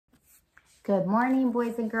Good morning,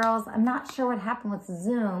 boys and girls. I'm not sure what happened with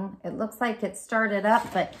Zoom. It looks like it started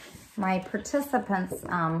up, but my participants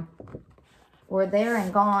were there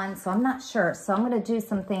and gone, so I'm not sure. So I'm going to do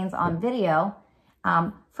some things on video.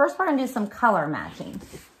 First, we're going to do some color matching.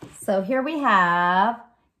 So here we have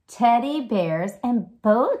teddy bears and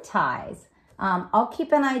bow ties. I'll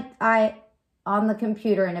keep an eye on the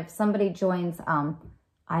computer, and if somebody joins,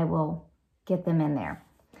 I will get them in there.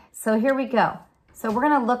 So here we go. So we're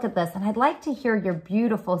going to look at this, and I'd like to hear your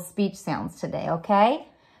beautiful speech sounds today, okay?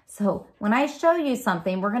 So when I show you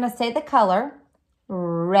something, we're going to say the color,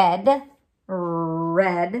 red,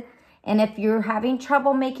 red. And if you're having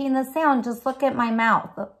trouble making the sound, just look at my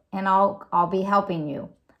mouth, and I'll be helping you.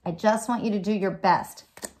 I just want you to do your best.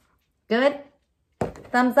 Good?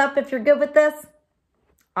 Thumbs up if you're good with this.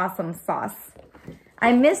 Awesome sauce.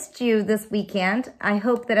 I missed you this weekend. I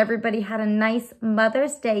hope that everybody had a nice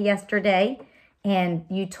Mother's Day yesterday. And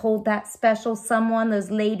you told that special someone, those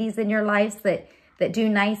ladies in your lives that do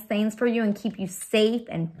nice things for you and keep you safe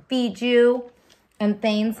and feed you and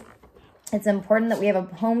things. It's important that we have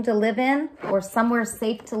a home to live in or somewhere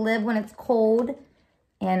safe to live when it's cold.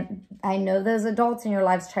 And I know those adults in your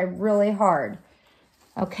lives try really hard.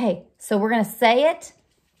 Okay, so we're going to say it,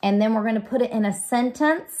 and then we're going to put it in a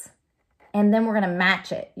sentence, and then we're going to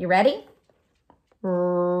match it. You ready?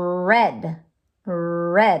 Red,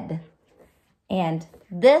 red. And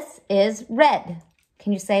this is red.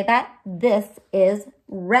 Can you say that? This is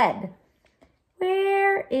red.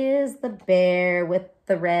 Where is the bear with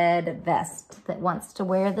the red vest that wants to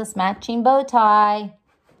wear this matching bow tie?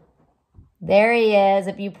 There he is.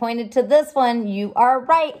 If you pointed to this one, you are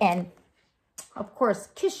right. And of course,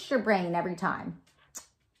 kiss your brain every time.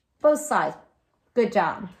 Both sides. Good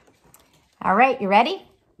job. All right, you ready?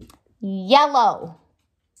 Yellow.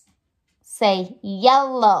 Say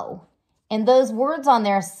yellow. And those words on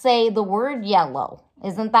there say the word yellow.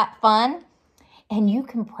 Isn't that fun? And you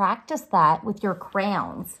can practice that with your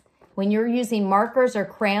crayons. When you're using markers or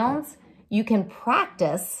crayons, you can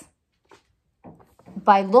practice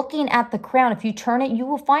by looking at the crayon. If you turn it, you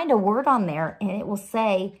will find a word on there, and it will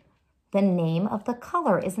say the name of the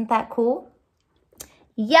color. Isn't that cool?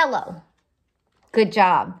 Yellow. Good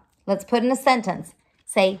job. Let's put in a sentence.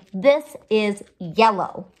 Say, this is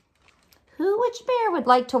yellow. Which bear would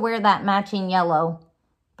like to wear that matching yellow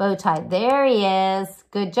bow tie? There he is.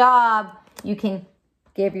 Good job. You can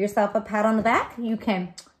give yourself a pat on the back. You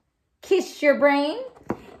can kiss your brain.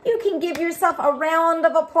 You can give yourself a round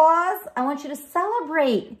of applause. I want you to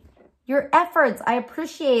celebrate your efforts. I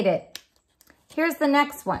appreciate it. Here's the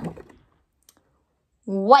next one.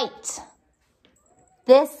 White.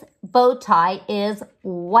 This bow tie is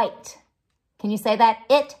white. Can you say that?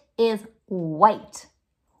 It is white.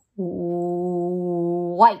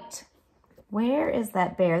 White. Where is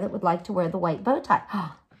that bear that would like to wear the white bow tie?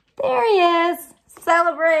 Oh, there he is.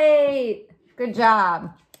 Celebrate. Good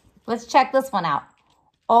job. Let's check this one out.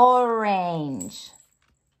 Orange.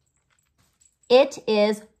 It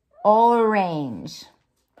is orange.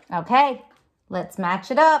 Okay, let's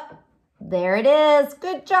match it up. There it is.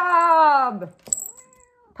 Good job.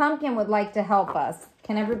 Pumpkin would like to help us.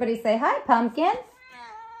 Can everybody say hi, Pumpkin?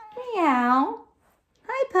 Meow.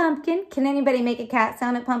 Hi, Pumpkin. Can anybody make a cat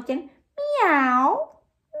sound at Pumpkin? Meow.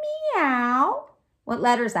 Meow. What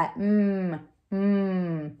letter is that? M.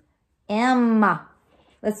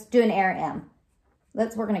 Let's do an air M. We're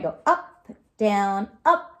going to go up, down,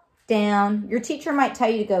 up, down. Your teacher might tell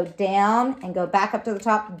you to go down and go back up to the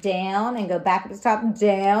top, down, and go back up to the top,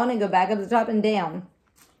 down, and go back up to the top and down.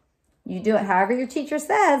 You do it however your teacher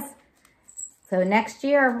says. So next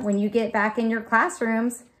year, when you get back in your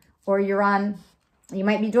classrooms, or you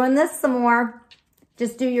might be doing this some more.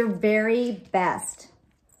 Just do your very best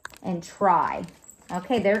and try.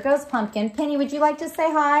 Okay, there goes Pumpkin. Penny, would you like to say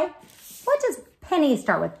hi? What does Penny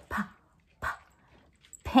start with? P, P,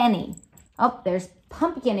 Penny. Oh, there's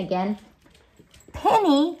Pumpkin again.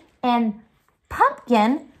 Penny and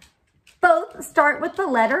Pumpkin both start with the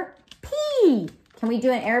letter P. Can we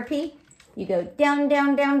do an air P? You go down,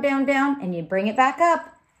 down, down, down, down, and you bring it back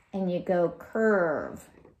up, and you go curve.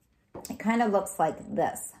 It kind of looks like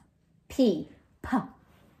this. P, P,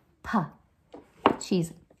 P.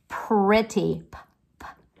 She's pretty. P, P.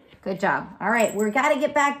 Good job. All right, we've got to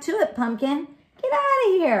get back to it, Pumpkin. Get out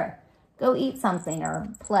of here. Go eat something or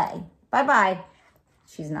play. Bye-bye.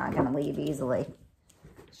 She's not going to leave easily.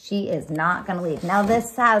 She is not going to leave. Now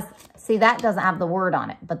this has, see, that doesn't have the word on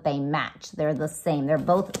it, but they match. They're the same. They're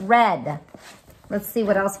both red. Let's see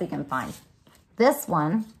what else we can find. This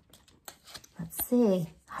one, let's see.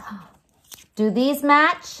 Do these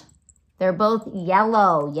match? They're both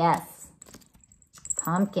yellow, yes.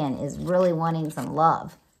 Pumpkin is really wanting some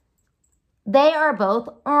love. They are both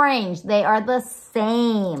orange. They are the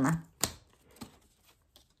same.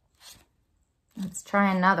 Let's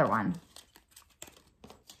try another one.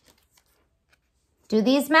 Do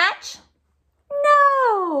these match?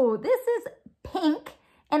 No, this is pink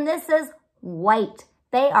and this is white.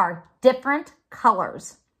 They are different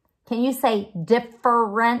colors. Can you say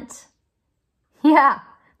different? Yeah,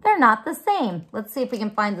 they're not the same. Let's see if we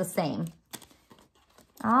can find the same.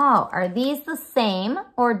 Oh, are these the same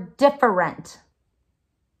or different?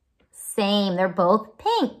 Same, they're both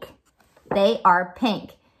pink. They are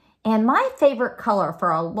pink. And my favorite color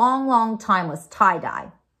for a long, long time was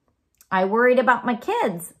tie-dye. I worried about my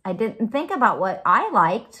kids. I didn't think about what I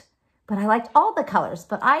liked, but I liked all the colors.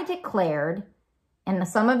 But I declared, and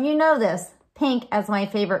some of you know this, pink as my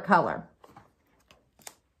favorite color.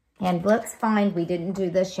 And let's find, we didn't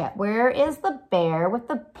do this yet. Where is the bear with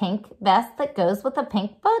the pink vest that goes with the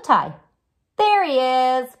pink bow tie? There he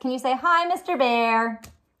is. Can you say, hi, Mr. Bear?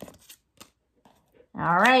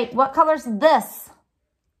 All right, what color's this?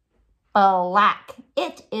 Black.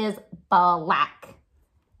 It is black.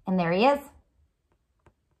 And there he is.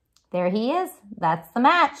 There he is. That's the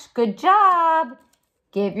match. Good job.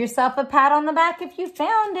 Give yourself a pat on the back if you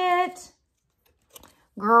found it.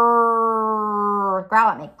 Grrr. Growl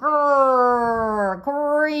at me. Grrr.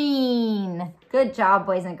 Green. Good job,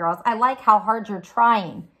 boys and girls. I like how hard you're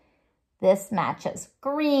trying. This matches.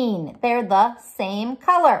 Green. They're the same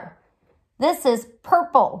color. This is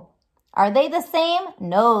purple. Are they the same?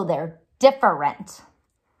 No, they're different.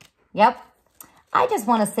 Yep. I just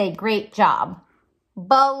want to say great job.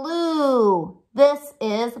 Blue. This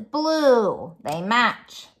is blue. They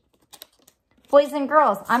match. Boys and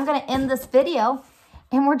girls, I'm going to end this video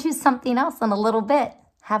and we'll do something else in a little bit.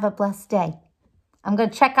 Have a blessed day. I'm going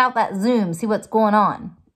to check out that Zoom, see what's going on.